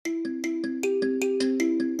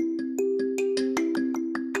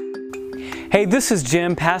Hey, this is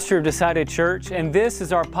Jim, pastor of Decided Church, and this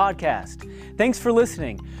is our podcast. Thanks for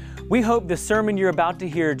listening. We hope the sermon you're about to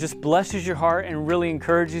hear just blesses your heart and really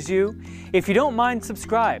encourages you. If you don't mind,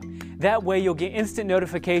 subscribe. That way you'll get instant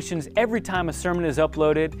notifications every time a sermon is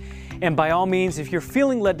uploaded. And by all means, if you're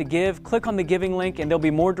feeling led to give, click on the giving link and there'll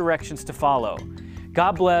be more directions to follow.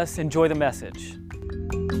 God bless. Enjoy the message.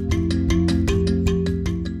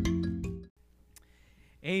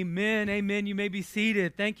 Amen, amen. You may be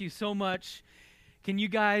seated. Thank you so much. Can you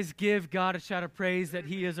guys give God a shout of praise that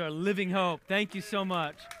He is our living hope? Thank you so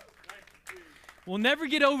much. We'll never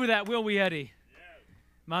get over that, will we, Eddie?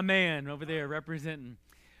 My man over there representing.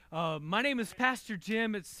 My name is Pastor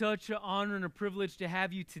Jim. It's such an honor and a privilege to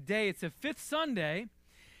have you today. It's a fifth Sunday,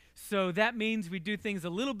 so that means we do things a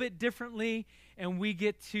little bit differently, and we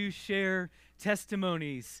get to share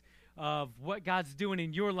testimonies of what God's doing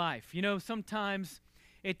in your life. You know, sometimes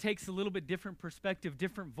it takes a little bit different perspective,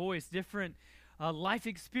 different voice, different life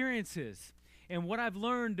experiences. And what I've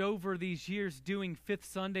learned over these years doing Fifth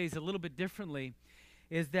Sundays a little bit differently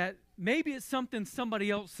is that maybe it's something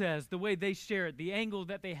somebody else says, the way they share it, the angle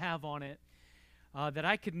that they have on it, that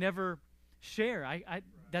I could never share.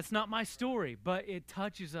 That's not my story, but it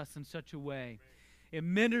touches us in such a way. It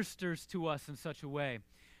ministers to us in such a way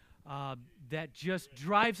that just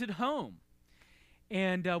drives it home.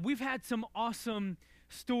 And we've had some awesome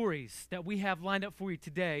stories that we have lined up for you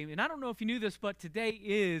today. And I don't know if you knew this, but today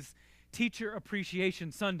is Teacher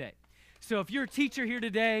Appreciation Sunday. So if you're a teacher here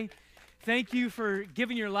today, thank you for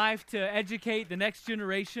giving your life to educate the next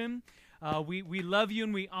generation. We love you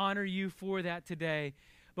and we honor you for that today.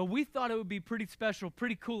 But we thought it would be pretty special,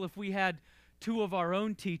 pretty cool if we had two of our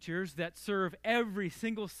own teachers that serve every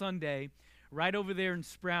single Sunday right over there in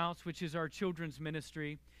Sprouts, which is our children's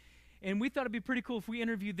ministry. And we thought it'd be pretty cool if we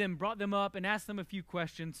interviewed them, brought them up, and asked them a few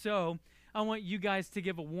questions. So I want you guys to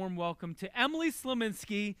give a warm welcome to Emily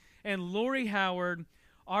Slominski and Lori Howard,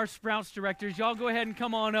 our Sprouts directors. Y'all go ahead and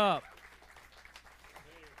come on up.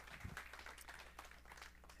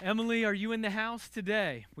 Emily, are you in the house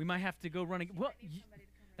today? We might have to go running. Well,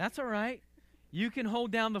 that's all right. You can hold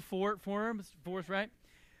down the fort for us, right?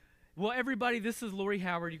 Well, everybody, this is Lori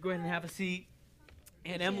Howard. You go ahead and have a seat.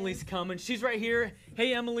 And Emily's coming. She's right here.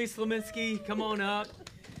 Hey, Emily Slominski, come on up.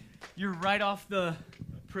 You're right off the hot off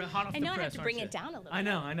the press. I know I have to bring it down a little. I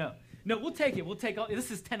know. No, we'll take it. We'll take all. This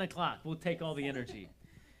is 10 o'clock. We'll take all the energy.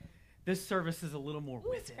 This service is a little more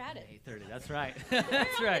with it. 8:30. That's right.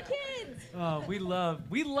 That's right. Kids. Oh, we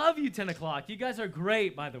love you. 10 o'clock. You guys are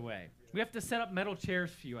great, by the way. We have to set up metal chairs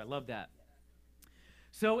for you. I love that.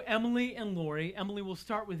 So Emily and Lori. Emily, we'll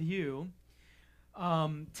start with you.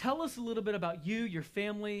 Tell us a little bit about you, your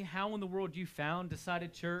family, how in the world you found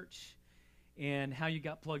Decided Church, and how you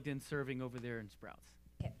got plugged in serving over there in Sprouts.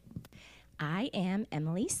 Okay. I am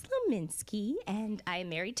Emily Slominski, and I am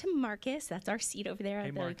married to Marcus. That's our seat over there,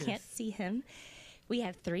 although you can't see him. We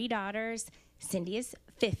have 3 daughters. Cindy is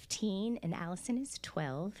 15, and Allison is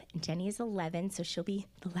 12, and Jenny is 11, so she'll be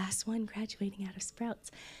the last one graduating out of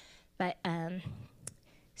Sprouts. But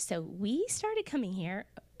so we started coming here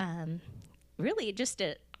really just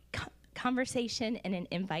a conversation and an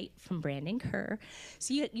invite from Brandon Kerr.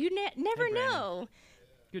 So you never know.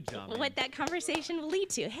 Good job, what that conversation will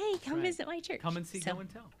lead to. Hey, come visit my church. Come and see, go and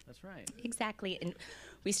tell. That's right. Exactly. And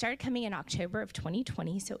we started coming in October of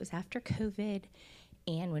 2020, so it was after COVID.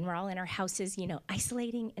 And when we're all in our houses,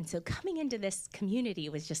 isolating. And so coming into this community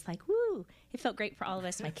was just like, woo. It felt great for all of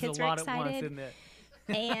us. My kids were excited. A lot at once, isn't it?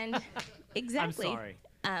 And exactly. I'm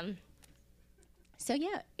sorry. So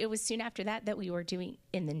yeah, it was soon after that we were doing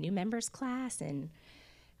in the new members class, and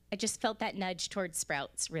I just felt that nudge towards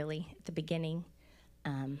Sprouts really at the beginning.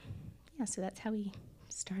 So that's how we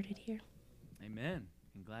started here. Amen.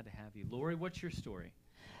 I'm glad to have you. Lori, what's your story?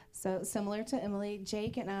 So similar to Emily,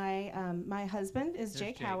 Jake and I, my husband is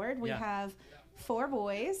Jake Howard. We have 4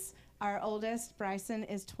 boys. Our oldest, Bryson,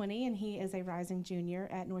 is 20, and he is a rising junior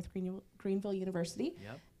at North Greenville University.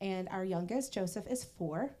 Yep. And our youngest, Joseph, is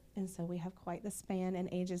 4. And so we have quite the span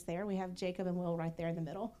in ages there. We have Jacob and Will right there in the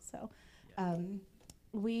middle. So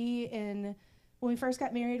when we first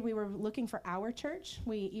got married, we were looking for our church.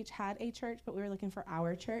 We each had a church, but we were looking for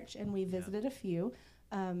our church, and we visited a few.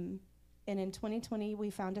 And in 2020, we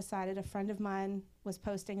found Decided. A friend of mine was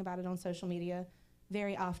posting about it on social media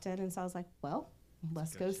very often. And so I was like, well,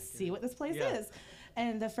 let's go see what this place is.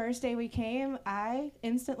 And the first day we came, I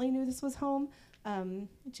instantly knew this was home.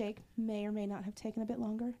 Jake may or may not have taken a bit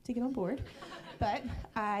longer to get on board, but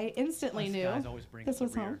I instantly knew this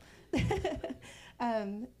was home.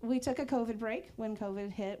 We took a COVID break. When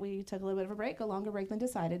COVID hit, we took a little bit of a break, a longer break than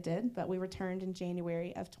Decided did, but we returned in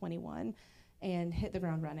January of 21. and hit the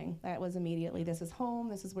ground running. That was immediately, this is home,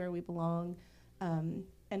 this is where we belong.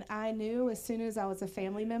 And I knew as soon as I was a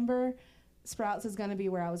family member, Sprouts is going to be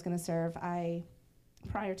where I was going to serve.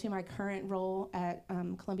 Prior to my current role at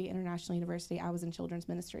Columbia International University, I was in children's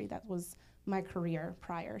ministry. That was my career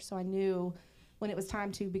prior. So I knew when it was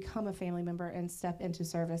time to become a family member and step into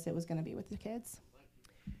service, it was going to be with the kids.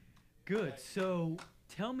 Good. So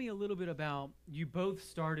tell me a little bit about, you both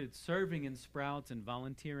started serving in Sprouts and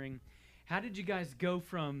volunteering. How did you guys go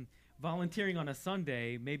from volunteering on a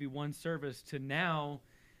Sunday, maybe one service, to now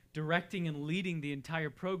directing and leading the entire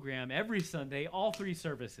program every Sunday, all 3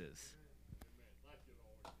 services?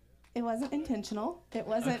 It wasn't intentional. It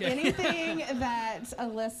wasn't anything that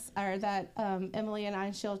Alyssa or that Emily and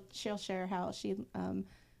I. She'll share how she. I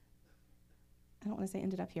don't want to say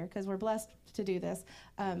ended up here because we're blessed to do this,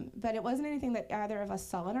 but it wasn't anything that either of us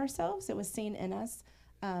saw in ourselves. It was seen in us.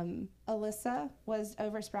 Alyssa was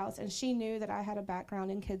over Sprouts, and she knew that I had a background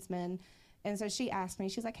in kidsmen, and so she asked me.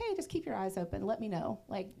 She's like, "Hey, just keep your eyes open. Let me know.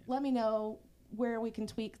 Let me know where we can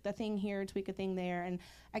tweak the thing here, tweak a thing there." And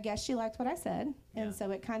I guess she liked what I said. And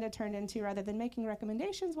so it kind of turned into, rather than making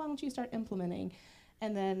recommendations, why don't you start implementing?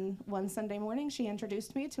 And then one Sunday morning, she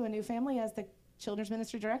introduced me to a new family as the children's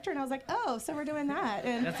ministry director. And I was like, oh, so we're doing that.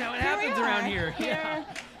 And that's how it happens around here.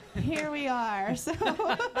 Here we are. So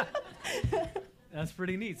that's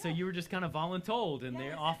pretty neat. So you were just kind of voluntold, and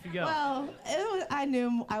there off you go. Well, I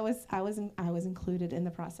knew I was included in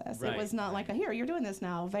the process. Right. It was not like here, you're doing this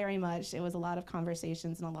now. Very much, it was a lot of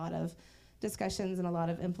conversations and a lot of discussions and a lot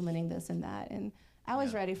of implementing this and that. And I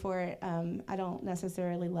was ready for it. I don't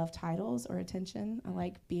necessarily love titles or attention. I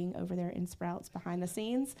like being over there in Sprouts behind the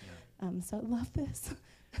scenes. So I love this.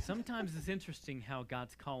 Sometimes it's interesting how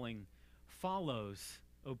God's calling follows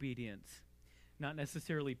obedience, not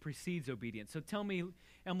necessarily precedes obedience. So tell me,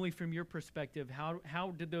 Emily, from your perspective,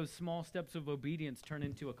 how did those small steps of obedience turn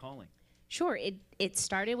into a calling? Sure. It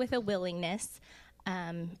started with a willingness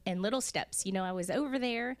and little steps. You know, I was over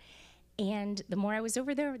there, and the more I was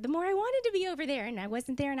over there, the more I wanted to be over there, and I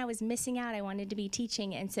wasn't there, and I was missing out. I wanted to be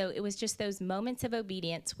teaching, and so it was just those moments of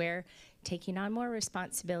obedience where taking on more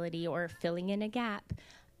responsibility or filling in a gap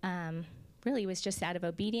really was just out of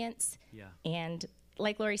obedience. Yeah. And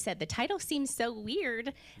like Lori said, the title seems so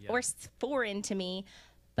weird or foreign to me,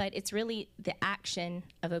 but it's really the action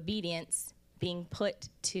of obedience being put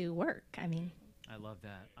to work. I mean, I love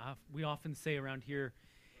that. We often say around here,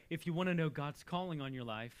 if you want to know God's calling on your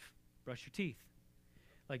life, brush your teeth.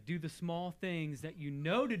 Like, do the small things that you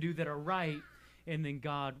know to do that are right, and then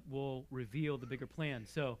God will reveal the bigger plan.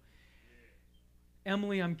 So,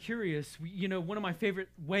 Emily, I'm curious, one of my favorite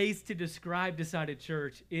ways to describe Decided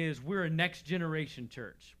Church is we're a next generation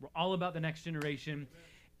church. We're all about the next generation.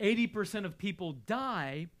 80% of people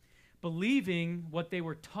die believing what they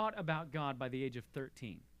were taught about God by the age of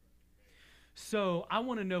 13. So I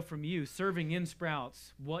want to know from you, serving in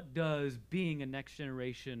Sprouts, what does being a next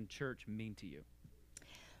generation church mean to you?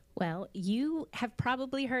 Well, you have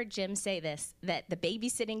probably heard Jim say this, that the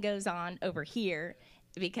babysitting goes on over here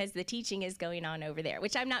because the teaching is going on over there,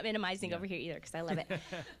 which I'm not minimizing over here either because I love it.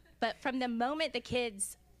 But from the moment the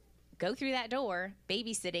kids go through that door,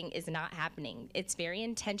 babysitting is not happening. It's very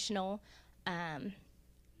intentional.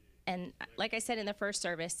 And like I said in the first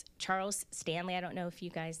service, Charles Stanley, I don't know if you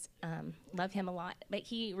guys love him a lot, but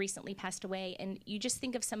he recently passed away. And you just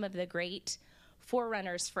think of some of the great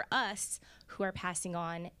forerunners for us who are passing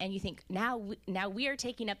on, and you think, now we are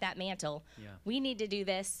taking up that mantle. Yeah. We need to do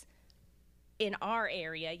this in our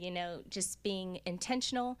area, just being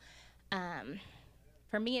intentional.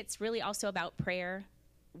 For me, it's really also about prayer.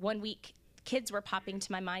 One week, kids were popping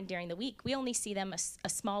to my mind during the week. We only see them a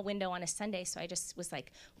small window on a Sunday, so I just was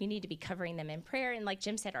like, we need to be covering them in prayer. And like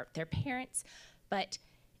Jim said, their parents. But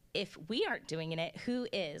if we aren't doing it, who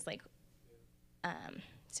is?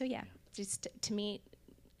 So yeah, just to me,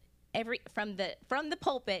 from the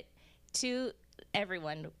pulpit to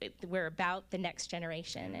everyone, we're about the next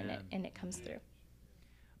generation, and it comes through.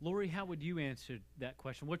 Lori, how would you answer that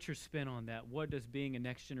question? What's your spin on that? What does being a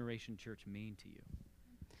next generation church mean to you?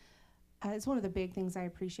 It's one of the big things I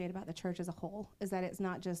appreciate about the church as a whole, is that it's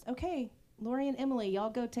not just, okay, Lori and Emily, y'all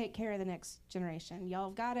go take care of the next generation. Y'all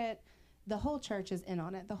have got it. The whole church is in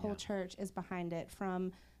on it. The whole church is behind it,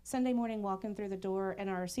 from Sunday morning walking through the door and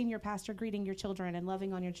our senior pastor greeting your children and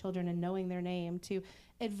loving on your children and knowing their name, to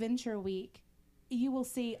Adventure Week. You will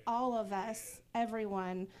see all of us,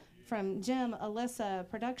 everyone, from Jim, Alyssa,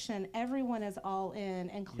 production, everyone is all in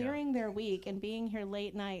and clearing their week and being here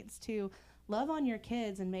late nights to love on your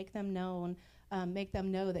kids and make them know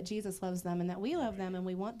that Jesus loves them and that we love them and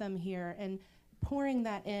we want them here. And pouring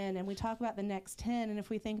that in, and we talk about the next 10, and if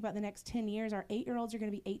we think about the next 10 years, our 8-year-olds are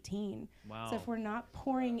going to be 18. Wow. So if we're not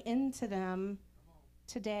pouring into them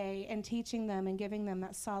today and teaching them and giving them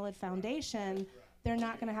that solid foundation, they're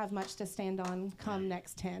not going to have much to stand on come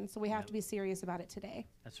next 10. So we have to be serious about it today.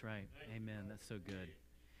 That's right. Amen. That's so good.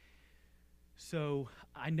 So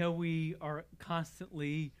I know we are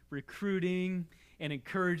constantly recruiting and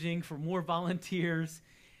encouraging for more volunteers,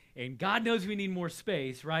 and God knows we need more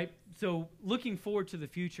space, right? So looking forward to the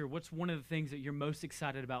future, what's one of the things that you're most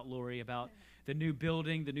excited about, Lori, about the new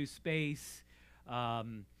building, the new space,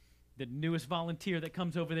 the newest volunteer that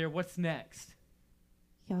comes over there? What's next?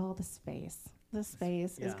 Y'all, the space. The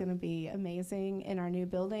space is going to be amazing in our new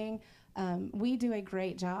building. We do a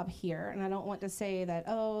great job here, and I don't want to say that,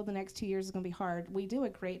 oh, the next 2 years is going to be hard. We do a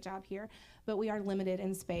great job here, but we are limited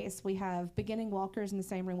in space. We have beginning walkers in the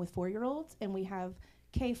same room with 4-year-olds, and we have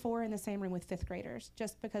K4 in the same room with 5th graders,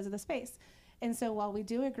 just because of the space. And so while we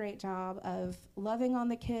do a great job of loving on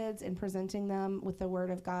the kids and presenting them with the Word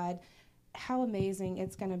of God, how amazing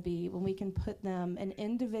it's going to be when we can put them in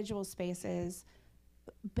individual spaces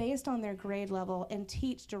based on their grade level and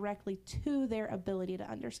teach directly to their ability to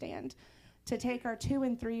understand. To take our 2-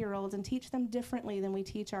 and 3-year-olds and teach them differently than we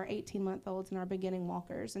teach our 18-month-olds and our beginning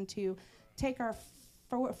walkers, and to take our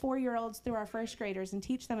 4-year-olds through our 1st graders and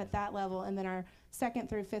teach them at that level, and then our 2nd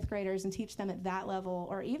through 5th graders and teach them at that level,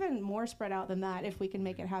 or even more spread out than that if we can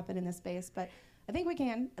make it happen in this space. But I think we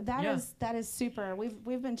can. That is super.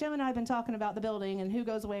 We've been, Jim and I have been talking about the building and who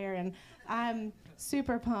goes where, and I'm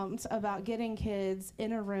super pumped about getting kids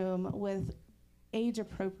in a room with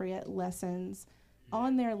age-appropriate lessons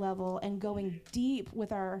on their level and going deep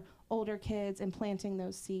with our older kids and planting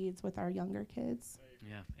those seeds with our younger kids.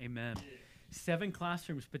 Yeah, amen. 7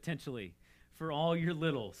 classrooms potentially for all your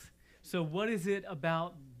littles. So what is it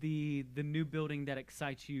about the new building that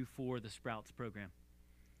excites you for the Sprouts program?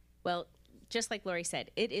 Well, just like Lori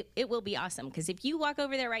said, it will be awesome, because if you walk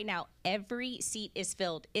over there right now, every seat is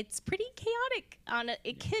filled. It's pretty chaotic.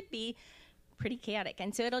 It could be pretty chaotic.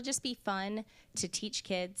 And so it'll just be fun to teach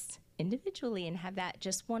kids individually and have that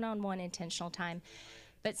just one-on-one intentional time.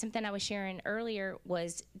 But something I was sharing earlier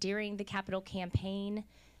was during the Capitol campaign,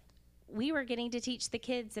 we were getting to teach the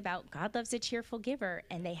kids about God loves a cheerful giver,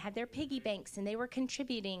 and they had their piggy banks and they were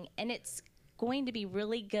contributing, and it's going to be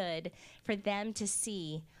really good for them to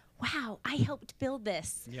see, wow, I helped build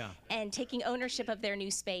this. Yeah. And taking ownership of their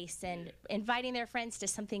new space and inviting their friends to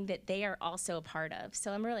something that they are also a part of.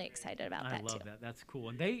 So I'm really excited about that too. I love that. That's cool.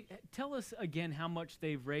 And they tell us again how much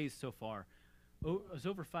they've raised so far. Oh, it's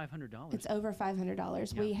over $500. It's over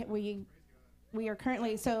 $500. Yeah. We are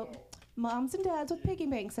currently, so moms and dads with piggy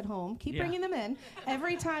banks at home, keep bringing them in.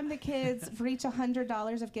 Every time the kids reach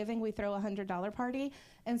 $100 of giving, we throw a $100 party.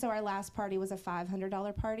 And so our last party was a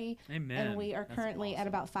 $500 party. Amen. And we are currently at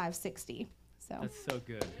about $560. So that's so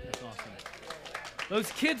good. That's awesome.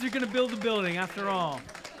 Those kids are going to build the building after all.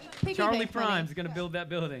 Piggy Charlie bank Prime's money. going to build that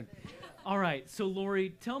building. All right. So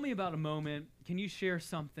Lori, tell me about a moment. Can you share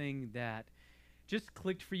something that just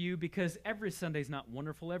clicked for you? Because every Sunday's not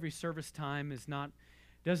wonderful. Every service time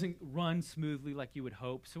doesn't run smoothly like you would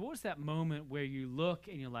hope. So what was that moment where you look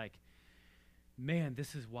and you're like, man,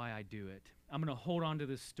 this is why I do it. I'm going to hold on to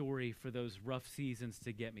this story for those rough seasons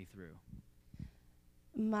to get me through.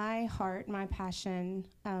 My heart, my passion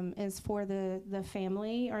is for the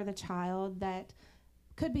family or the child that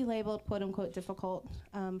could be labeled, quote unquote, difficult,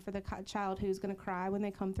 for the child who's going to cry when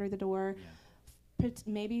they come through the door. Yeah.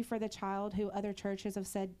 Maybe for the child who other churches have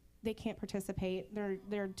said they can't participate,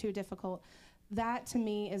 they're too difficult. That to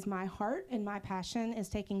me is my heart, and my passion is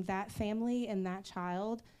taking that family and that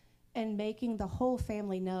child and making the whole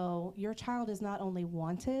family know your child is not only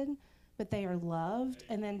wanted, but they are loved.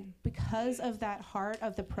 And then because of that heart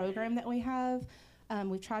of the program that we have,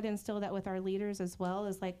 we've tried to instill that with our leaders as well,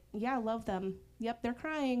 is like, yeah, love them. Yep, they're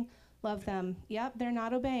crying. Love them. Yep, they're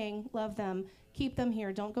not obeying. Love them. Keep them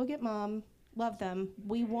here. Don't go get mom. Love them.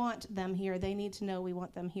 We want them here. They need to know we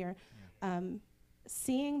want them here. Yeah.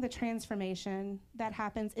 Seeing the transformation that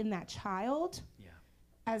happens in that child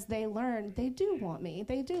as they learn, they do want me,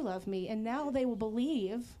 they do love me, and now they will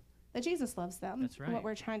believe that Jesus loves them. That's right. What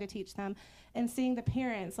we're trying to teach them. And seeing the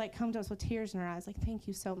parents like come to us with tears in their eyes, like, thank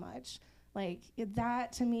you so much. Like,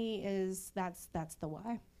 that to me is, that's the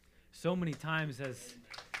why. So many times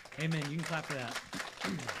amen, you can clap for that.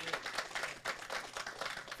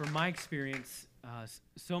 From my experience,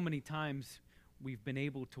 so many times we've been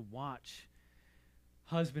able to watch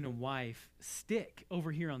husband and wife stick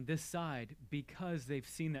over here on this side because they've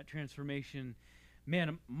seen that transformation.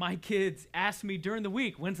 Man, my kids ask me during the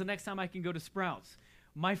week, when's the next time I can go to Sprouts?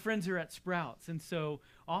 My friends are at Sprouts. And so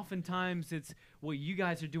oftentimes it's what you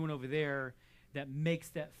guys are doing over there that makes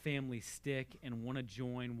that family stick and want to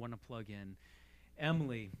join, want to plug in.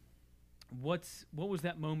 Emily, what was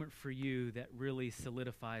that moment for you that really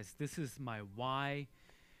solidifies, this is my why,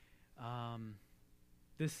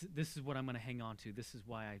 this is what I'm going to hang on to, this is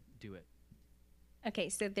why I do it? Okay,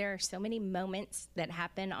 so there are so many moments that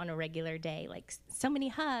happen on a regular day, like so many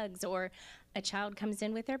hugs, or a child comes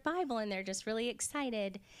in with their Bible and they're just really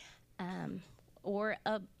excited, or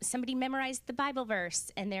somebody memorized the Bible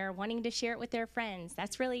verse and they're wanting to share it with their friends.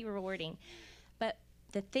 That's really rewarding. But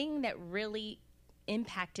the thing that really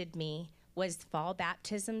impacted me was fall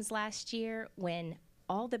baptisms last year, when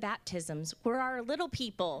all the baptisms were our little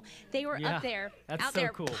people. They were up there, out there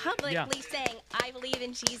cool. publicly saying, I believe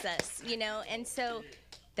in Jesus, you know? And so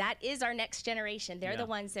that is our next generation. They're the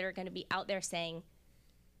ones that are going to be out there saying,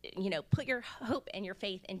 you know, put your hope and your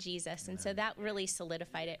faith in Jesus. And so that really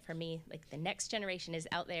solidified it for me. Like, the next generation is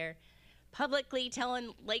out there publicly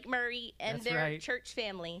telling Lake Murray and their church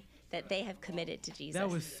family that they have committed to Jesus. That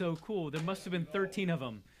was so cool. There must have been 13 of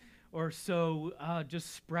them or so,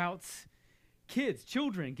 just Sprouts kids,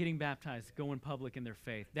 children getting baptized, going public in their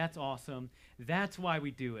faith. That's awesome. That's why we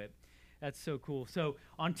do it. That's so cool. So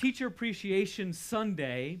on Teacher Appreciation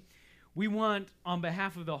Sunday, we want, on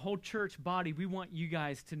behalf of the whole church body, we want you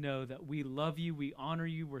guys to know that we love you, we honor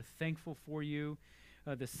you, we're thankful for you,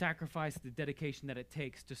 the sacrifice, the dedication that it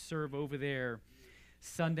takes to serve over there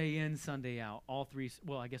Sunday in, Sunday out, all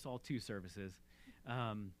two services.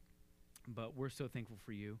 But we're so thankful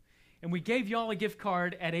for you. And we gave y'all a gift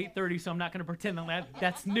card at 8:30, so I'm not going to pretend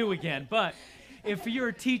that's new again. But if you're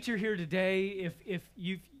a teacher here today, if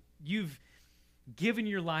you've given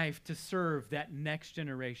your life to serve that next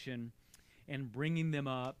generation and bringing them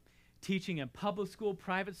up, teaching in public school,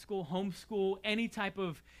 private school, homeschool, any type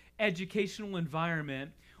of educational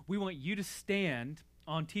environment, we want you to stand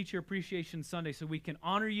on Teacher Appreciation Sunday so we can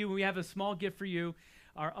honor you. We have a small gift for you.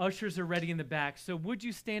 Our ushers are ready in the back. So would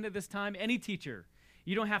you stand at this time? Any teacher.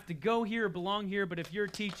 You don't have to go here or belong here, but if you're a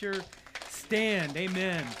teacher, stand.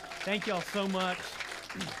 Amen. Thank you all so much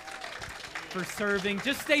for serving.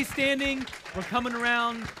 Just stay standing. We're coming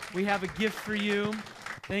around. We have a gift for you.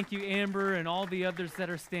 Thank you, Amber, and all the others that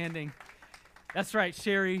are standing. That's right,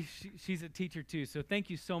 Sherry. She's a teacher too, so thank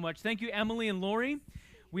you so much. Thank you, Emily and Lori.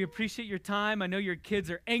 We appreciate your time. I know your kids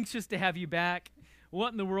are anxious to have you back.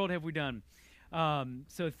 What in the world have we done?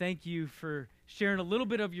 So thank you for sharing a little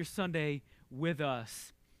bit of your Sunday with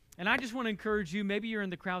us. And I just want to encourage you, maybe you're in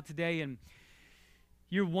the crowd today and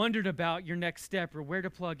you're wondering about your next step or where to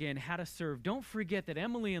plug in, how to serve. Don't forget that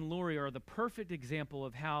Emily and Lori are the perfect example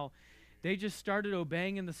of how they just started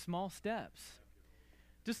obeying in the small steps.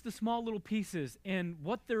 Just the small little pieces. And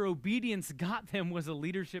what their obedience got them was a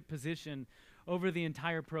leadership position over the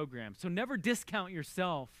entire program. So never discount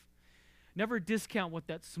yourself. Never discount what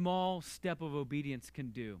that small step of obedience can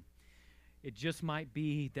do. It just might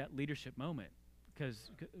be that leadership moment, because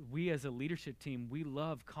we as a leadership team, we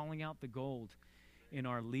love calling out the gold in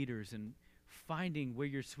our leaders and finding where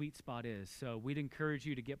your sweet spot is. So we'd encourage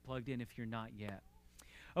you to get plugged in if you're not yet.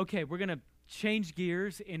 Okay, we're going to change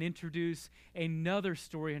gears and introduce another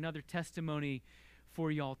story, another testimony for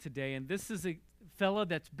y'all today. And this is a fella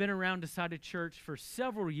that's been around Decided Church for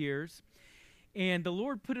several years. And the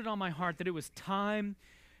Lord put it on my heart that it was time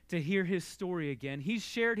to hear his story again. He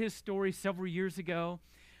shared his story several years ago,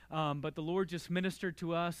 but the Lord just ministered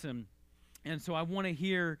to us, and so I want to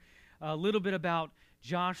hear a little bit about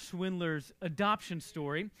Josh Swindler's adoption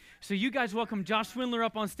story. So you guys welcome Josh Swindler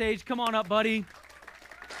up on stage. Come on up, buddy.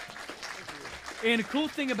 And the cool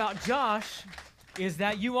thing about Josh is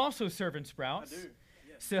that you also serve in Sprouts. I do.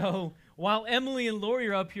 Yes. So while Emily and Lori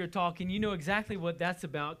are up here talking, you know exactly what that's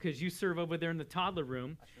about because you serve over there in the toddler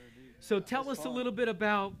room. So tell us a little bit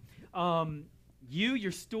about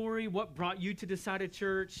your story, what brought you to Decided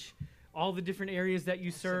Church, all the different areas that you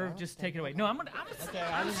serve. Just take it away. No,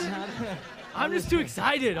 I'm just too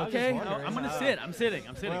excited, okay? I'm going to sit. I'm sitting.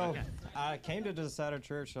 Well, okay. I came to Decided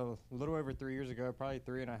Church a little over 3 years ago, probably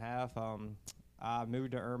 3.5. I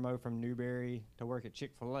moved to Irmo from Newberry to work at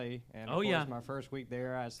Chick-fil-A. And of course, my first week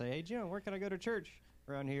there, I say, hey, Jim, where can I go to church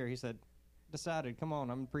around here? He said, Decided, come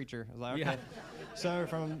on, I'm a preacher. I was like, okay. Yeah. So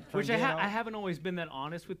from which I haven't always been that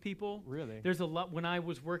honest with people. Really? There's a lot. When I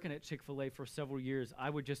was working at Chick-fil-A for several years, I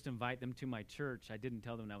would just invite them to my church. I didn't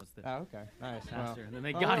tell them I was the okay, nice. pastor. And then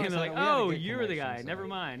they got him, they're like, oh, you're the guy. So. Never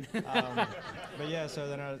mind. But yeah, so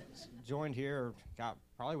then I joined here, got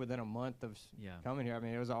probably within a month of coming here. I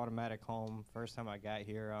mean, it was an automatic home first time I got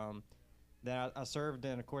here. Then I served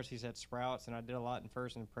in, of course, he's at Sprouts, and I did a lot in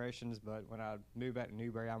first impressions, but when I moved back to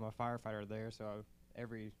Newberry, I'm a firefighter there, so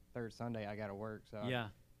every third Sunday I got to work. So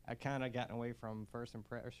I kind of gotten away from first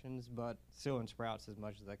impressions, but still in Sprouts as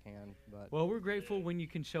much as I can. But well, we're grateful when you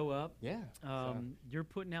can show up. Yeah. You're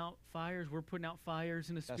putting out fires. We're putting out fires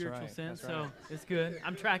in a spiritual sense. That's right. So it's good.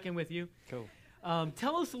 I'm tracking with you. Cool.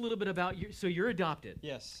 Tell us a little bit about so you're adopted.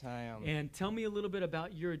 Yes, I am. And tell me a little bit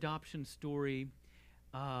about your adoption story.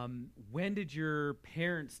 When did your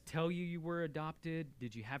parents tell you were adopted?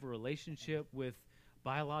 Did you have a relationship with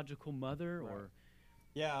biological mother or?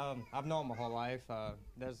 Yeah, I've known my whole life.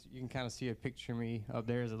 You can kind of see a picture of me up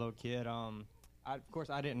there as a little kid. Of course,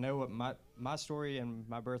 I didn't know what my story and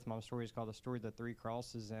my birth mom's story is called the story of the three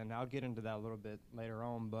crosses, and I'll get into that a little bit later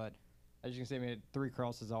on. But as you can see, I mean, three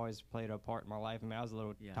crosses always played a part in my life. I mean, I was a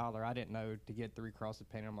little toddler. I didn't know to get three crosses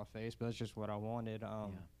painted on my face, but that's just what I wanted.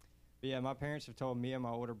 But yeah, my parents have told me and my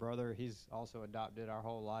older brother, he's also adopted our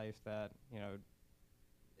whole life, that,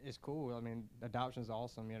 it's cool. I mean, adoption is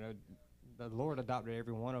awesome. The Lord adopted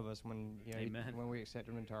every one of us when we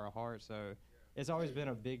accepted him into our hearts. So it's always been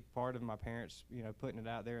a big part of my parents, putting it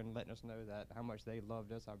out there and letting us know that how much they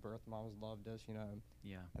loved us, our birth moms loved us,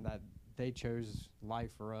 and that they chose life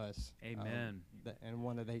for us. Amen. And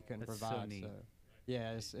one that they couldn't That's provide. so neat. So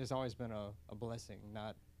yeah, it's always been a blessing,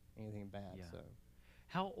 not anything bad. Yeah. So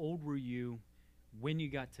how old were you when you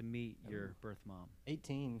got to meet your birth mom?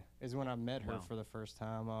 18 is when I met her Wow. for the first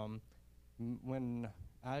time. When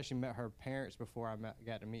I actually met her parents before I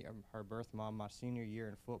got to meet her birth mom my senior year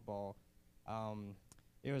in football.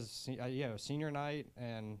 It was senior night,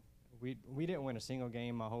 and we didn't win a single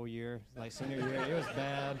game my whole year. Like senior year, it was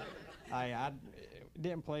bad. I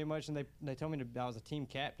didn't play much, and they told me I was a team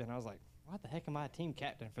captain. I was like, what the heck am I a team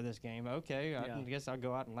captain for this game? Okay, I guess I'll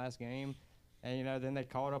go out in the last game. And, then they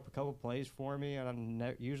called up a couple plays for me, and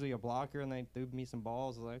I'm usually a blocker, and they threw me some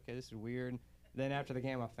balls. I was like, okay, this is weird. Then after the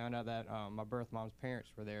game, I found out that my birth mom's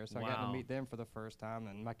parents were there, so I got to meet them for the first time.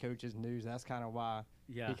 And my coaches knew. That's kind of why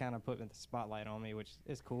he kind of put the spotlight on me, which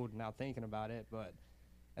is cool now thinking about it.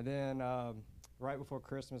 And then right before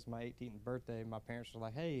Christmas, my 18th birthday, my parents were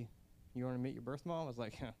like, "Hey, you want to meet your birth mom?" I was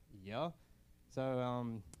like, "Yeah."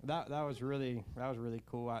 So that was really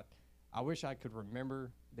cool. I wish I could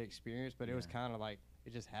remember the experience, but it was kind of like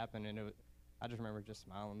it just happened, and I just remember just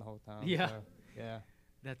smiling the whole time. Yeah. So, yeah.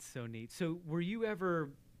 That's so neat. So were you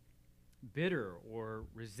ever bitter or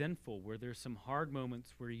resentful? Were there some hard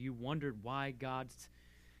moments where you wondered why God's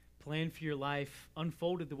plan for your life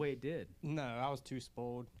unfolded the way it did? No, I was too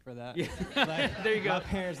spoiled for that. Yeah. Like, There you go. My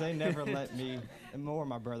parents, they never let me, and more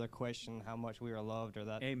my brother, question how much we were loved, or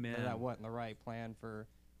that, Amen. Or that wasn't the right plan for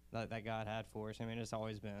that God had for us. I mean, it's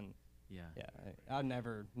always been, I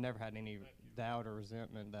never had any doubt or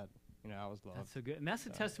resentment that, I was loved. That's so good. And that's a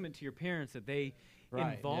testament to your parents that they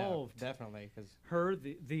Right, involved definitely, because her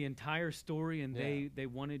the entire story, and they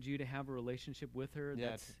wanted you to have a relationship with her.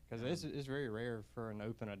 yeah, because it's very rare for an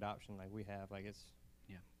open adoption like we have. Like it's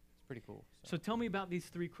pretty cool. So tell me about these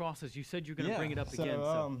three crosses. You said you're going to bring it up again.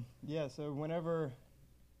 So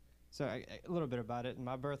a little bit about it.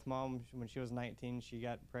 My birth mom, when she was 19, she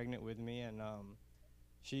got pregnant with me, and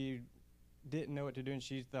she didn't know what to do, and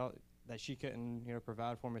she thought that she couldn't,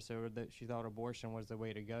 provide for me, so that she thought abortion was the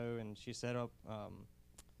way to go, and she set up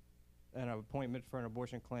an appointment for an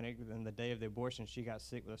abortion clinic. Then the day of the abortion, she got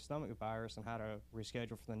sick with a stomach virus and had to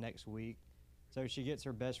reschedule for the next week. So she gets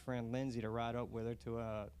her best friend Lindsay to ride up with her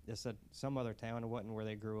to some other town. It wasn't where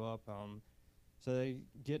they grew up. So they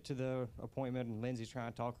get to the appointment, and Lindsay's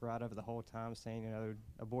trying to talk her out of it the whole time, saying,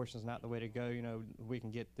 abortion's not the way to go. We can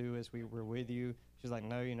get through this. We're with you. She's like,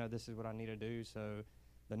 no, this is what I need to do. So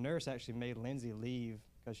the nurse actually made Lindsay leave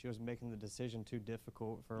because she was making the decision too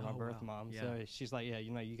difficult for my birth mom. Yeah. So she's like,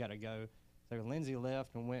 you got to go. So Lindsay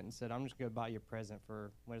left and went and said, I'm just going to buy you a present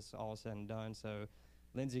for when it's all said and done. So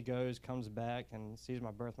Lindsay goes, comes back, and sees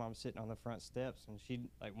my birth mom sitting on the front steps. And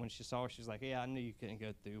when she saw her, she's like, yeah, I knew you couldn't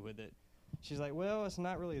go through with it. She's like, well, it's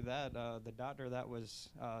not really that. The doctor that was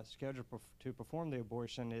scheduled to perform the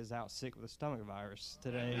abortion is out sick with a stomach virus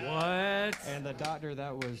today. What? And the doctor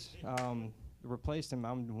that was replaced him,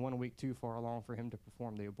 I'm 1 week too far along for him to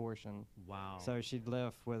perform the abortion. Wow. So she'd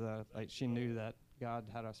left with she knew that God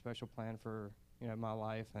had a special plan for, my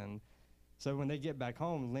life. And so when they get back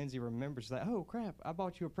home, Lindsay remembers that, oh crap, I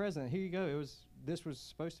bought you a present. Here you go. This was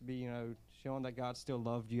supposed to be, showing that God still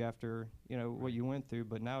loved you after, what you went through,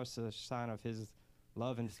 but now it's a sign of his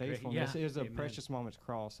love and faithfulness. Yeah. It was a Amen. Precious Moments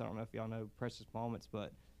cross. I don't know if y'all know Precious Moments,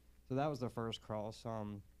 but so that was the first cross.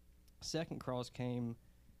 Second cross came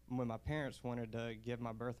when my parents wanted to give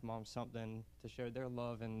my birth mom something to show their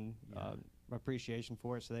love and appreciation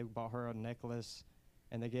for it. So they bought her a necklace,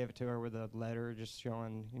 and they gave it to her with a letter just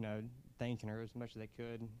showing, thanking her as much as they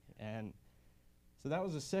could. And So that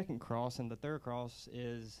was the second cross, and the third cross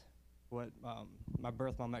is what my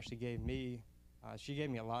birth mom actually gave me. She gave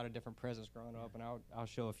me a lot of different presents growing up, and I'll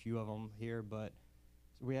show a few of them here. But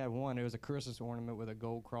we had one. It was a Christmas ornament with a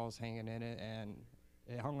gold cross hanging in it, and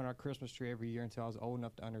it hung on our Christmas tree every year until I was old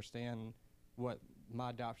enough to understand what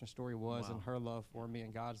my adoption story was and her love for me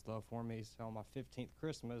and God's love for me. So on my 15th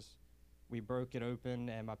Christmas, we broke it open,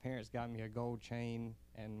 and my parents got me a gold chain,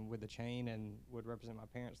 and with the chain and would represent my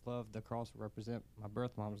parents' love, the cross would represent my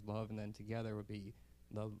birth mom's love, and then together would be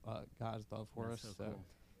the God's love for us. So cool.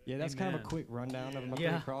 Yeah, that's kind of a quick rundown of my three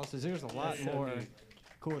crosses. There's a lot more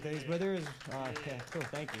cool things, but there is cool,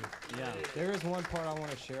 thank you. Yeah, there is one part I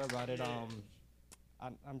want to share about it.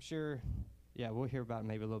 I'm sure, we'll hear about it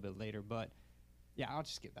maybe a little bit later, but yeah, I'll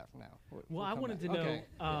just skip that for now. Well, I wanted to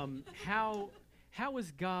know how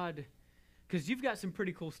is God, because you've got some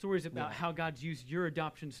pretty cool stories about how God's used your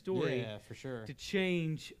adoption story for sure. to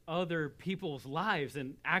change other people's lives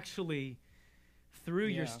and actually, through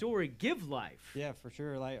your story, give life. Yeah, for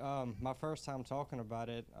sure. Like my first time talking about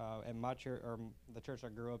it at my church, or the church I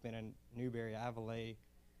grew up in Newberry, Avonlea,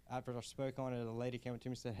 after I spoke on it, a lady came up to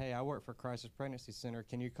me and said, "Hey, I work for Crisis Pregnancy Center.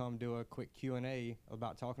 Can you come do a quick Q&A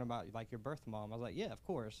about talking about like your birth mom?" I was like, "Yeah, of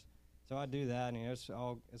course." So I do that, and it's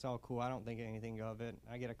all cool. I don't think anything of it.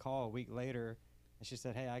 I get a call a week later, and she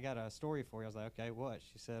said, "Hey, I got a story for you." I was like, "Okay, what?"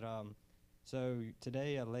 She said, "So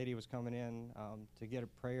today a lady was coming in to get a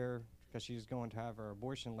prayer because she's going to have her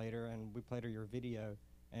abortion later, and we played her your video,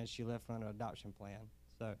 and she left on an adoption plan."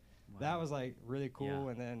 So that was like really cool.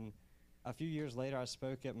 And then a few years later, I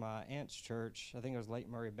spoke at my aunt's church. I think it was Lake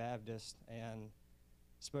Murray Baptist, and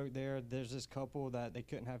spoke there. There's this couple that they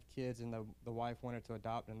couldn't have kids, and the wife wanted to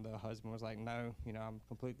adopt, and the husband was like, "No, I'm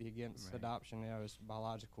completely against adoption. It's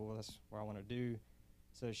biological. That's what I want to do."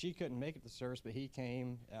 So she couldn't make it to service, but he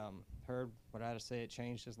came, heard what I had to say. It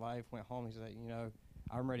changed his life. Went home. He's like,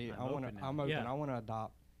 "I'm ready. I'm open. I want to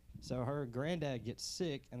adopt." So her granddad gets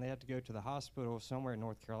sick, and they have to go to the hospital somewhere in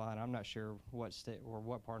North Carolina. I'm not sure what state or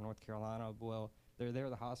what part of North Carolina. Well, they're there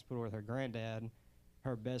at the hospital with her granddad.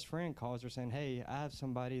 Her best friend calls her saying, "Hey, I have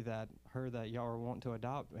somebody that heard that y'all are wanting to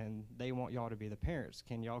adopt, and they want y'all to be the parents.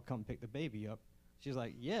 Can y'all come pick the baby up?" She's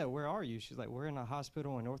like, "Yeah, where are you?" She's like, "We're in a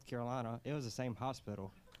hospital in North Carolina." It was the same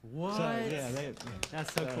hospital. What? So,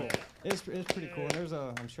 that's so cool. It's pretty cool.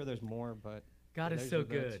 And I'm sure there's more, but God is so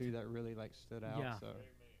good. Two that really stood out. Yeah. So.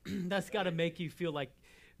 That's got to make you feel like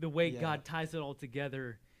the way God ties it all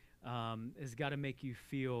together has got to make you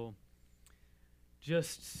feel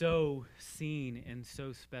just so seen and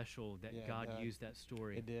so special that God used that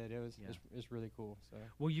story. It did. It's really cool. So.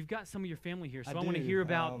 Well, you've got some of your family here, so I want to hear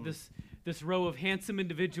about this row of handsome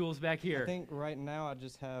individuals back here. I think right now I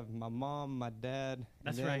just have my mom, my dad,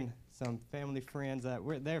 and then some family friends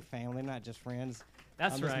they're family, not just friends.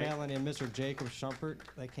 That's Miss right. Melanie and Mr. Jacob Shumpert.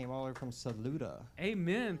 They came all the way from Saluda.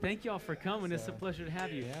 Amen. Thank y'all for coming. It's a pleasure to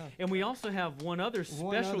have you. Yeah. And we also have one other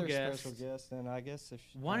special guest. And I guess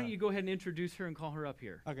why don't you go ahead and introduce her and call her up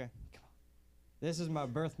here? Okay. Come on. This is my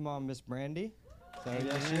birth mom, Miss Brandy. So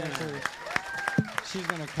she's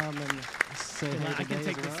gonna come and say hey. I can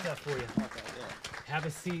take this stuff for you. Okay. Yeah. Have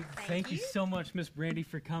a seat. Thank you so much, Miss Brandy,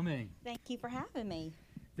 for coming. Thank you for having me.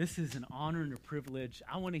 This is an honor and a privilege.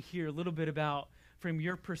 I want to hear a little bit about, from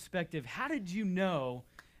your perspective, how did you know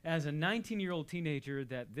as a 19-year-old teenager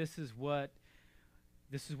that this is what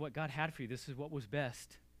God had for you? This is what was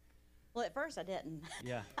best? Well, at first I didn't.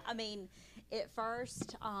 Yeah. I mean, at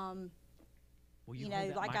first, at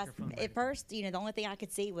first, the only thing I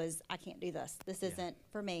could see was I can't do this. This isn't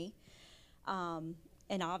for me. And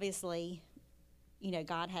obviously,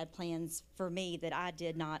 God had plans for me that I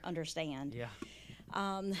did not understand. Yeah.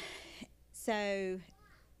 So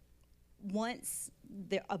once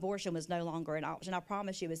the abortion was no longer an option, I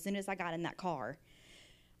promise you, as soon as I got in that car,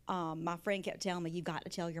 my friend kept telling me, "You've got to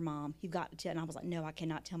tell your mom. You've got to tell." And I was like, "No, I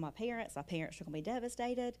cannot tell my parents. My parents are going to be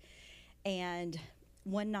devastated." And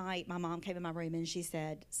one night, my mom came in my room and she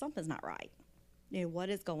said, "Something's not right. What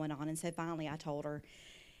is going on?" And so finally I told her.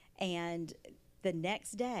 And the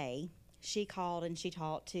next day, she called and she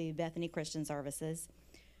talked to Bethany Christian Services.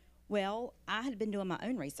 Well, I had been doing my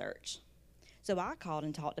own research. So I called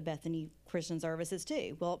and talked to Bethany Christian Services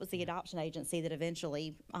too. Well, it was the adoption agency that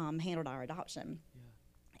eventually handled our adoption.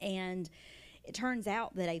 Yeah. And it turns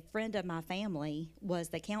out that a friend of my family was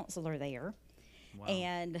the counselor there. Wow.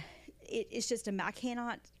 And it's just, I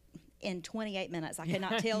cannot, in 28 minutes, I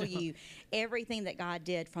cannot tell you everything that God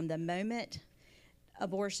did from the moment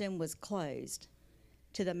abortion was closed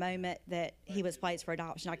to the moment that he was placed for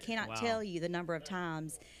adoption. I cannot tell you the number of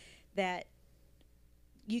times that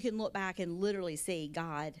you can look back and literally see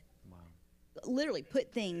God literally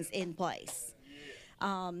put things in place.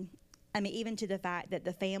 I mean, even to the fact that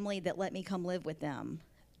the family that let me come live with them,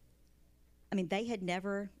 I mean, they had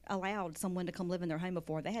never allowed someone to come live in their home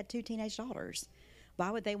before. They had 2 teenage daughters.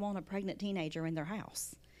 Why would they want a pregnant teenager in their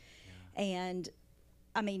house? Yeah. And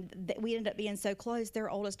I mean, we ended up being so close. Their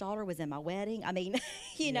oldest daughter was in my wedding. I mean,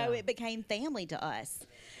 you know, it became family to us.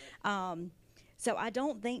 So I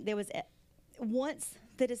don't think there was, once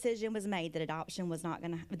the decision was made that abortion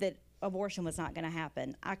was not going to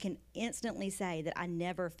happen, I can instantly say that I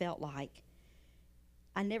never felt like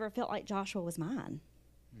Joshua was mine.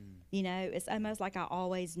 You know, it's almost like I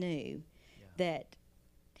always knew that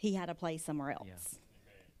he had a place somewhere else. Yeah.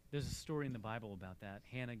 There's a story in the Bible about that.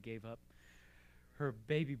 Hannah gave up her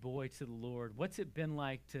baby boy to the Lord. What's it been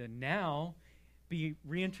like to now be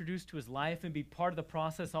reintroduced to his life and be part of the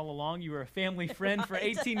process all along? You were a family friend for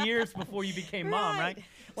 18 years before you became mom, right?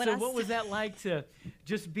 So what was that like to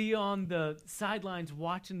just be on the sidelines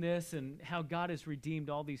watching this and how God has redeemed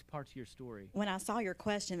all these parts of your story? When I saw your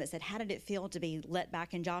question that said, how did it feel to be let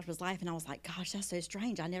back in Joshua's life? And I was like, gosh, that's so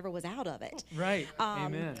strange. I never was out of it. Right.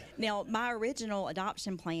 Amen. Now, my original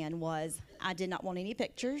adoption plan was I did not want any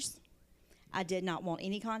pictures. I did not want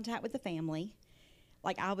any contact with the family.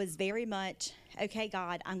 Like, I was very much, okay,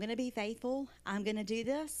 God, I'm going to be faithful. I'm going to do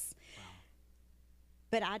this.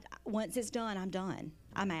 Wow. But once it's done, I'm done.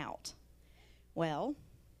 I'm out. Well,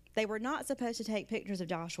 they were not supposed to take pictures of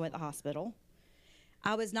Joshua at the hospital.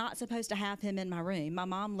 I was not supposed to have him in my room. My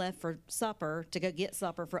mom left for supper to go get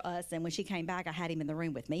supper for us, and when she came back, I had him in the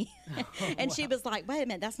room with me. And she was like, wait a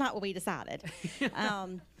minute, that's not what we decided.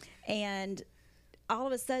 And all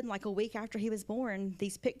of a sudden, like a week after he was born,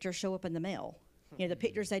 these pictures show up in the mail. You know, the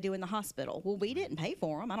pictures they do in the hospital. Well, we didn't pay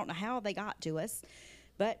for them. I don't know how they got to us,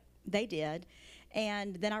 but they did.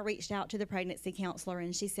 And then I reached out to the pregnancy counselor,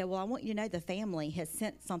 and she said, well, I want you to know the family has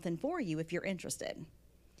sent something for you if you're interested.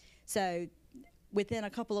 So within a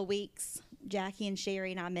couple of weeks, Jackie and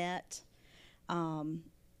Sherry and I met.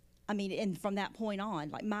 I mean, and from that point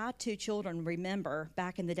on, like, my 2 children remember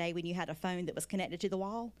back in the day when you had a phone that was connected to the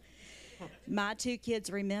wall. My 2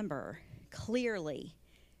 kids remember clearly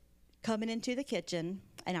coming into the kitchen,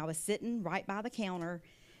 and I was sitting right by the counter,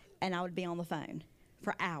 and I would be on the phone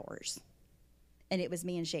for hours. And it was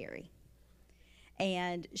me and Sherry.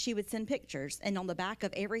 And she would send pictures, and on the back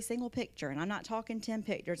of every single picture, and I'm not talking 10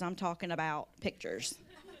 pictures, I'm talking about pictures.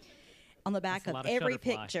 On the back of every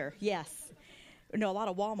picture, yes. No, a lot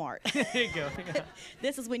of Walmart. There you go. Yeah.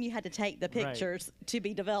 This is when you had to take the pictures to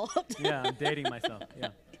be developed. Yeah, I'm dating myself, yeah.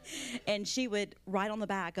 And she would write on the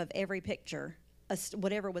back of every picture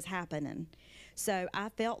whatever was happening. So I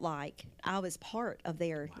felt like I was part of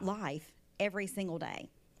their life every single day.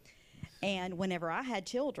 And whenever I had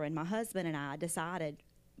children, my husband and I decided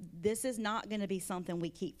this is not going to be something we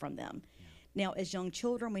keep from them. Yeah. Now, as young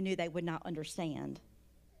children, we knew they would not understand.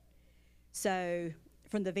 So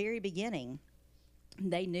from the very beginning,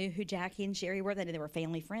 they knew who Jackie and Sherry were. They knew they were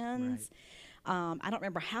family friends. Right. I don't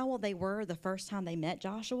remember how old they were the first time they met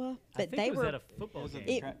Joshua, but I think it was at a football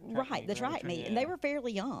game. The track meet, and they were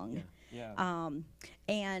fairly young. Yeah.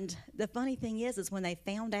 And the funny thing is when they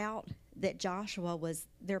found out that Joshua was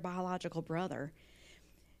their biological brother,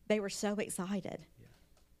 they were so excited. Yeah.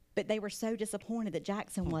 But they were so disappointed that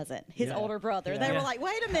Jackson wasn't his older brother. Yeah. They were like,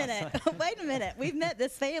 wait a minute, we've met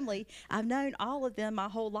this family. I've known all of them my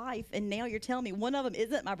whole life, and now you're telling me one of them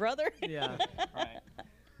isn't my brother? Yeah, right.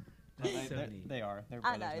 No, they are. They're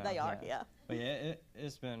I know, now. they are, yeah. But yeah,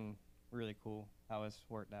 it's been really cool how it's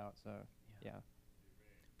worked out, so yeah.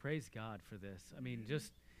 Praise God for this. I mean,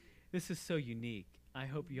 this is so unique. I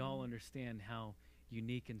hope y'all understand how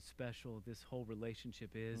unique and special this whole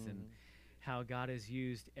relationship is, and how God has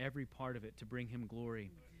used every part of it to bring him glory.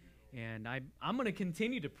 And I'm going to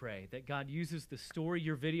continue to pray that God uses the story.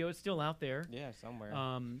 Your video is still out there. Yeah, somewhere.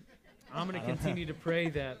 I'm going to continue to pray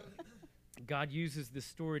that God uses this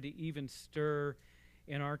story to even stir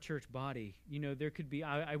in our church body. You know, there could be,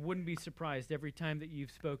 I wouldn't be surprised every time that you've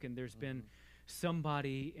spoken, there's been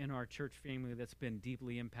somebody in our church family that's been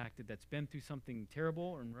deeply impacted, that's been through something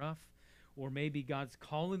terrible and rough, or maybe God's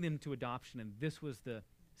calling them to adoption and this was the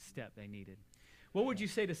step they needed. What would you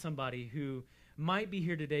say to somebody who might be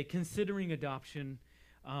here today considering adoption,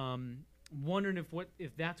 wondering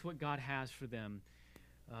if that's what God has for them?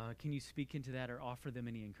 Can you speak into that or offer them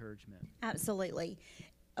any encouragement? Absolutely.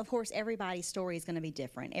 Of course, everybody's story is going to be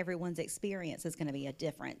different. Everyone's experience is going to be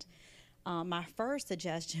different. My first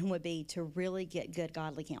suggestion would be to really get good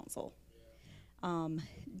godly counsel.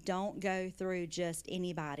 Don't go through just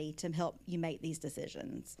anybody to help you make these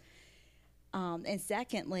decisions. And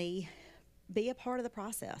secondly, be a part of the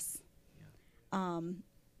process.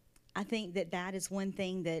 I think that is one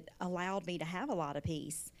thing that allowed me to have a lot of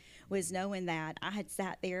peace, was knowing that I had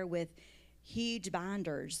sat there with huge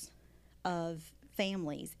binders of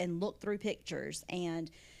families and looked through pictures. And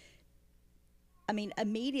I mean,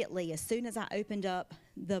 immediately, as soon as I opened up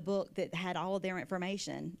the book that had all of their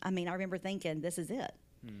information, I mean, I remember thinking, this is it.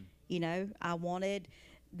 You know, I wanted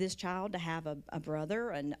this child to have a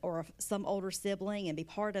brother or some older sibling and be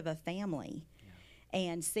part of a family.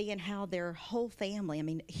 And seeing how their whole family, I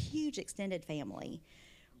mean, huge extended family,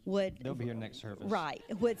 they'll be here next service. Right.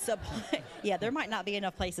 Would support. Yeah, there might not be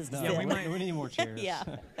enough places to sit. We need more chairs. Yeah.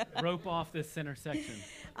 Rope off this center section.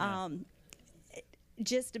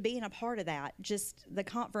 Just being a part of that, just the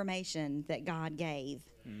confirmation that God gave,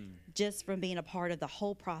 just from being a part of the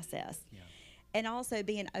whole process. Yeah. And also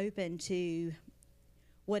being open to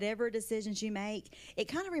whatever decisions you make. It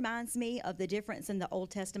kind of reminds me of the difference in the Old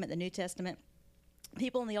Testament, the New Testament.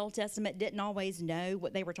 People in the Old Testament didn't always know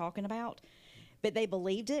what they were talking about, but they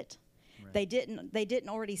believed it. Right. They didn't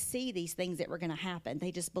already see these things that were going to happen.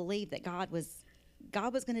 They just believed that God was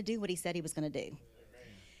going to do what he said he was going to do.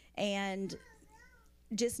 And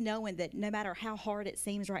just knowing that no matter how hard it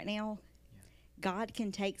seems right now, God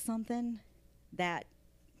can take something that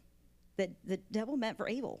the devil meant for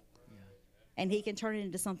evil, and he can turn it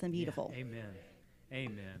into something beautiful. Yeah. Amen.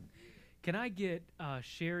 Amen. Can I get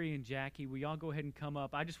Sherry and Jackie, will y'all go ahead and come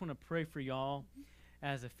up? I just want to pray for y'all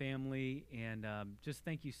as a family, and just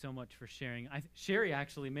thank you so much for sharing. Sherry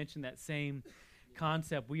actually mentioned that same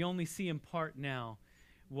concept. We only see in part now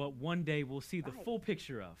what one day we'll see the full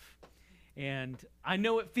picture of. And I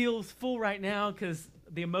know it feels full right now because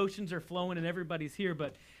the emotions are flowing and everybody's here,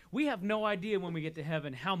 but we have no idea when we get to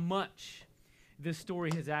heaven how much this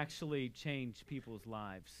story has actually changed people's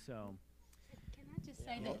lives. So can I just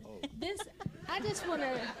say that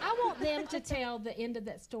I want them to tell the end of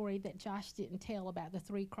that story that Josh didn't tell about the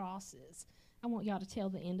 3 crosses. I want y'all to tell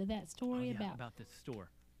the end of that story about the store.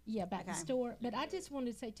 Yeah, about the store. But I just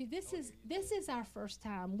wanted to say too, this is our first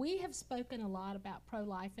time. We have spoken a lot about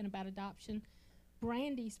pro-life and about adoption.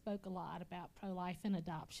 Brandy spoke a lot about pro-life and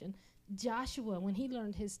adoption. Joshua, when he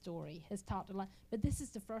learned his story, has talked a lot. But this is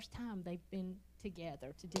the first time they've been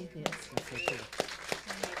together to do this.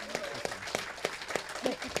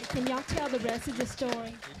 But can y'all tell the rest of the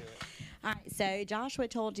story? All right, so Joshua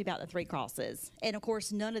told you about the 3 crosses. And, of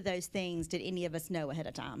course, none of those things did any of us know ahead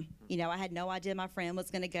of time. You know, I had no idea my friend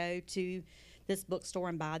was going to go to this bookstore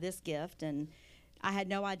and buy this gift. And I had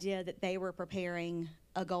no idea that they were preparing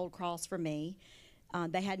a gold cross for me.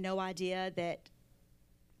 They had no idea that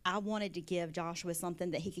I wanted to give Joshua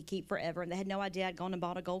something that he could keep forever. And they had no idea I'd gone and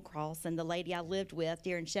bought a gold cross. And the lady I lived with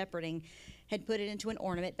during shepherding had put it into an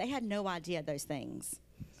ornament. They had no idea those things.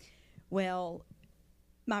 Well,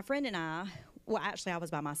 my friend and I, well, actually I was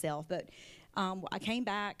by myself, but I came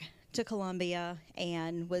back to Columbia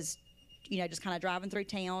and was, you know, just kind of driving through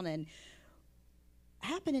town and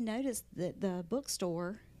happened to notice that the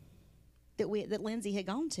bookstore that Lindsay had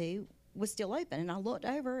gone to was still open. And I looked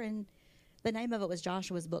over and the name of it was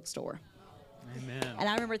Joshua's Bookstore. Amen. And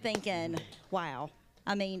I remember thinking, wow,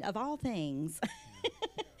 I mean, of all things.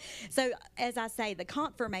 So as I say, the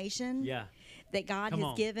confirmation that God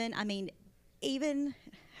has given, I mean, even,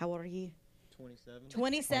 how old are you? 27.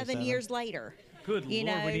 27 years later. Good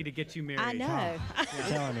Lord, we need to get you married. I know. I'm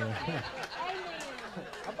telling you.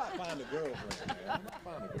 I'm about to find a girlfriend, man.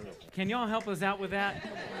 Can y'all help us out with that?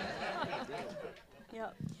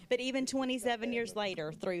 Yep. But even 27 years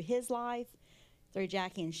later, through his life, through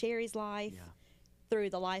Jackie and Sherry's life, through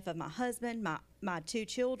the life of my husband, my 2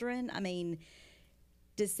 children, I mean,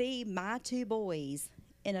 to see my 2 boys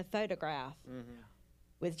in a photograph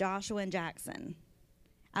with Joshua and Jackson,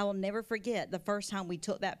 I will never forget the first time we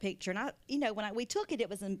took that picture. And when we took it, it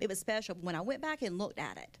was special. But when I went back and looked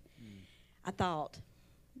at it, I thought,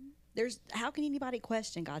 how can anybody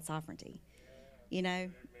question God's sovereignty? You know,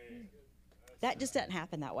 that just doesn't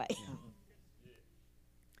happen that way.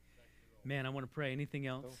 Man, I want to pray. Anything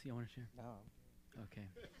else you want to share? No. Okay.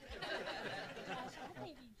 I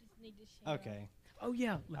think you just need to share. Okay. Oh,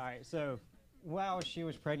 yeah. All right, so while she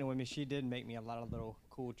was pregnant with me, she did make me a lot of little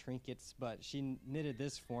cool trinkets, but she knitted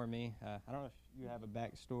this for me. I don't know if you have a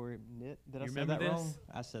backstory. Did I say that wrong?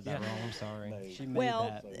 I said that wrong. I'm sorry. She made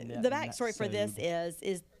that. The backstory for this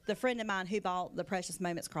is the friend of mine who bought the Precious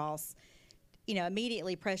Moments cross. You know,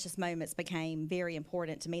 immediately Precious Moments became very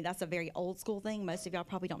important to me. That's a very old school thing. Most of y'all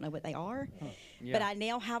probably don't know what they are. But I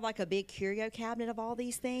now have like a big curio cabinet of all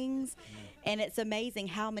these things. And it's amazing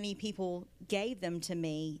how many people gave them to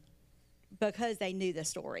me because they knew the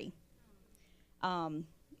story. And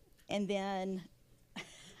then...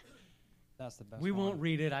 That's the best We one. won't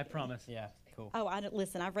read it, I promise. Yeah. Cool. Oh,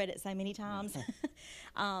 listen, I've read it so many times.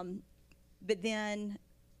 But then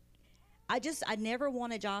I never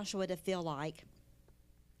wanted Joshua to feel like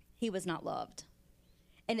he was not loved.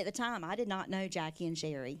 And at the time, I did not know Jackie and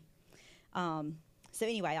Sherry. So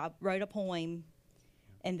anyway, I wrote a poem,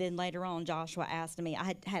 and then later on, Joshua asked me,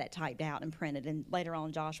 I had it typed out and printed, and later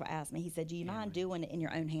on, Joshua asked me, he said, do you mind doing it in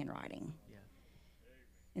your own handwriting? Yeah.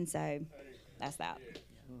 And so that's that.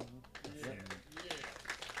 Yeah.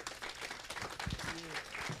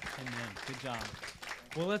 Amen. Good job.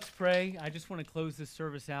 Well, let's pray. I just want to close this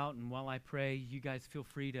service out, and while I pray, you guys feel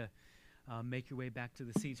free to make your way back to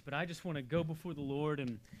the seats. But I just want to go before the Lord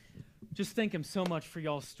and just thank him so much for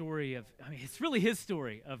y'all's story of, it's really his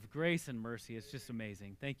story of grace and mercy. It's just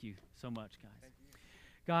amazing. Thank you so much, guys.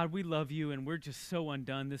 God, we love you, and we're just so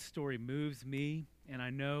undone. This story moves me, and I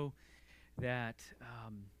know that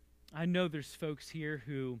I know there's folks here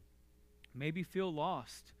who maybe feel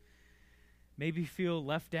lost, maybe feel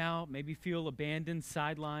left out, maybe feel abandoned,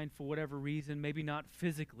 sidelined for whatever reason, maybe not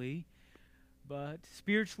physically, but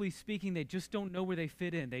spiritually speaking, they just don't know where they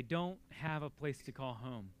fit in. They don't have a place to call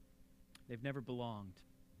home. They've never belonged.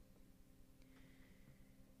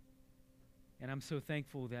 And I'm so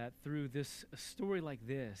thankful that through a story like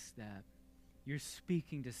this, that you're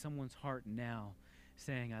speaking to someone's heart now,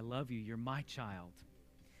 saying, I love you, you're my child.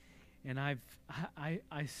 And I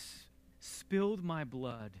spilled my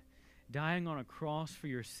blood, dying on a cross for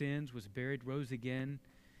your sins, was buried, rose again,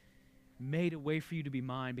 made a way for you to be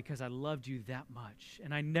mine because I loved you that much.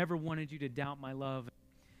 And I never wanted you to doubt my love.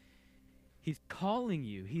 He's calling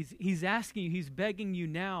you. He's asking you. He's begging you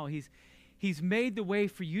now. He's made the way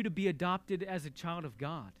for you to be adopted as a child of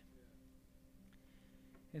God.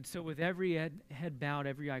 And so with every head bowed,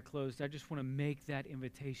 every eye closed, I just want to make that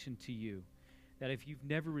invitation to you, that if you've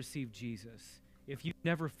never received Jesus, if you've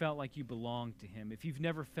never felt like you belong to him, if you've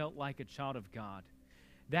never felt like a child of God,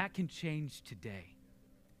 that can change today.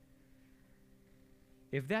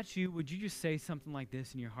 If that's you, would you just say something like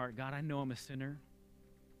this in your heart? God, I know I'm a sinner.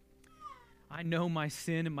 I know my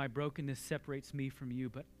sin and my brokenness separates me from you,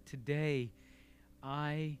 but today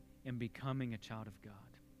I am becoming a child of God.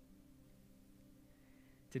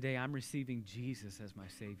 Today I'm receiving Jesus as my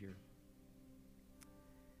Savior.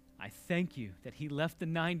 I thank you that he left the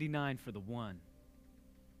 99 for the one.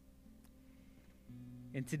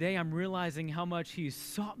 And today I'm realizing how much he's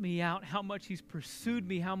sought me out, how much he's pursued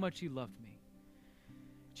me, how much he loved me.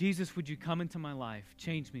 Jesus, would you come into my life,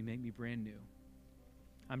 change me, make me brand new?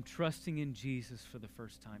 I'm trusting in Jesus for the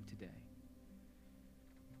first time today.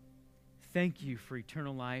 Thank you for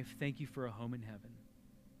eternal life. Thank you for a home in heaven.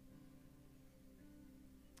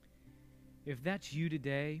 If that's you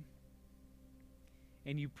today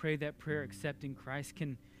and you pray that prayer accepting Christ,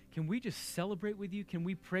 can we just celebrate with you? Can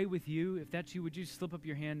we pray with you? If that's you, would you slip up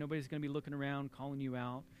your hand? Nobody's going to be looking around, calling you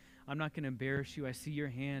out. I'm not going to embarrass you. I see your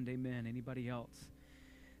hand. Amen. Anybody else?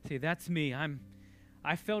 Say, that's me.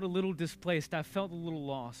 I felt a little displaced. I felt a little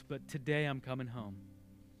lost, but today I'm coming home.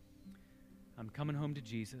 I'm coming home to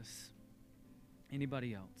Jesus.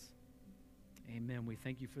 Anybody else? Amen. We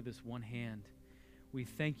thank you for this one hand. We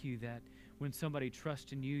thank you that when somebody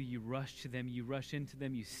trusts in you, you rush to them, you rush into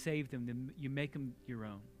them, you save them, you make them your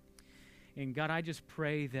own. And God, I just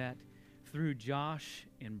pray that through Josh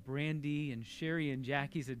and Brandy and Sherry and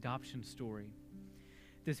Jackie's adoption story,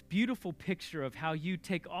 this beautiful picture of how you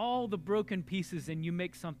take all the broken pieces and you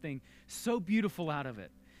make something so beautiful out of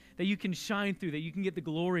it, that you can shine through, that you can get the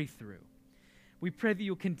glory through. We pray that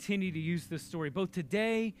you'll continue to use this story, both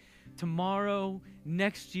today, tomorrow,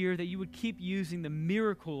 next year, that you would keep using the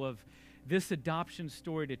miracle of this adoption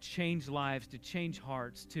story to change lives, to change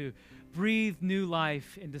hearts, to breathe new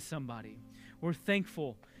life into somebody. We're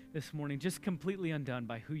thankful this morning, just completely undone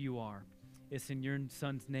by who you are. It's in your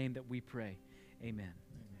Son's name that we pray. Amen.